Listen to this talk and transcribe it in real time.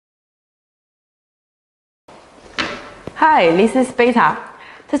Hi, this is Beta.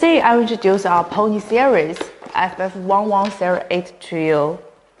 Today I will introduce our pony series FF1108 to you.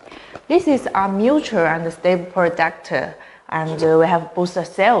 This is a mutual and stable product, and we have boosted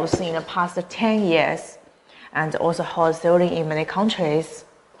sales in the past 10 years and also wholesaling in many countries.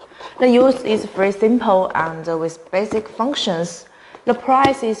 The use is very simple and with basic functions. The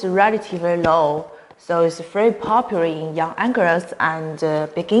price is relatively low, so it's very popular in young anglers and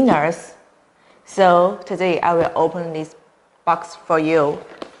beginners. So today I will open this box for you.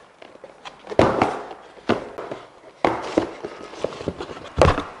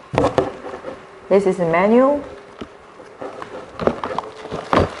 This is the menu,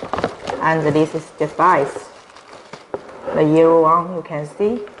 and this is the device. The yellow one you can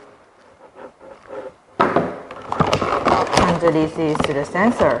see, and this is the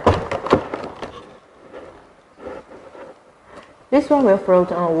sensor. This one will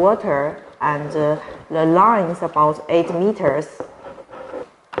float on water, and the line is about 8 meters.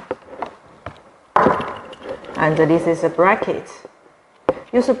 And this is a bracket.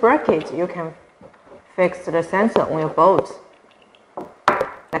 Use a bracket, you can fix the sensor on your boat,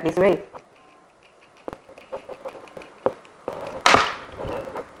 like this way.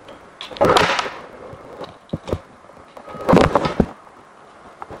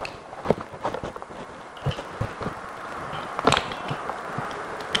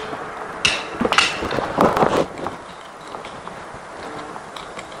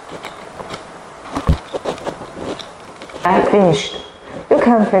 I have finished. You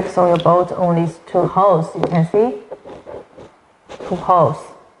can fix on your boat on these 2 holes, you can see? 2 holes.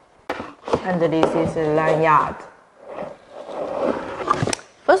 And this is a lanyard.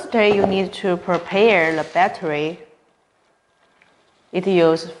 Firstly, you need to prepare the battery. It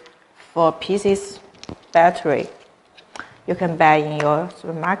uses 4 pieces battery. You can buy in your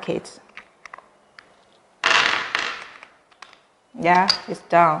supermarket. Yeah, it's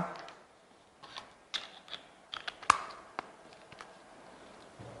done.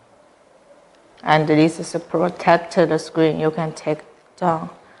 And this is a protected screen you can take down.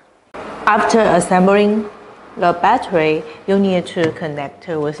 After assembling the battery, you need to connect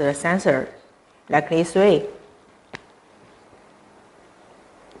with the sensor, like this way.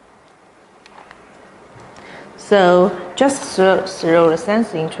 So just throw the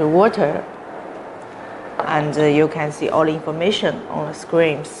sensor into water, and you can see all the information on the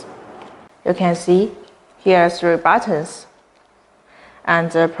screens. You can see here are 3 buttons.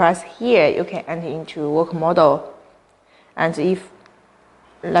 And press here, you can enter into work model. And if,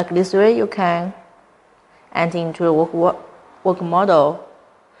 like this way, you can enter into a work model.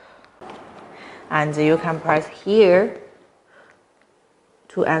 And you can press here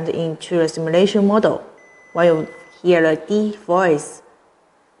to enter into a simulation model while you hear the D voice.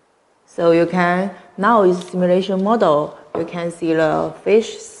 So you can, now is simulation model, you can see the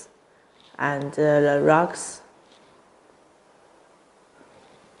fishes and the rocks.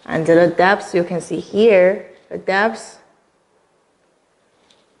 And the depths you can see here, the depths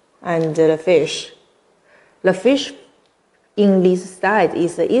and the fish. The fish in this side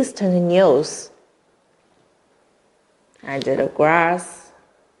is the eastern news, and the grass,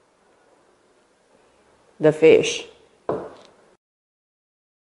 the fish.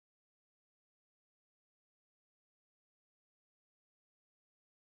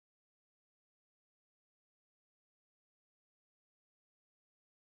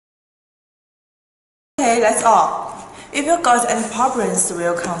 Okay, that's all. If you got any problems,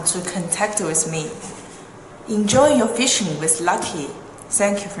 welcome to contact with me. Enjoy your fishing with Lucky.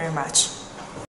 Thank you very much.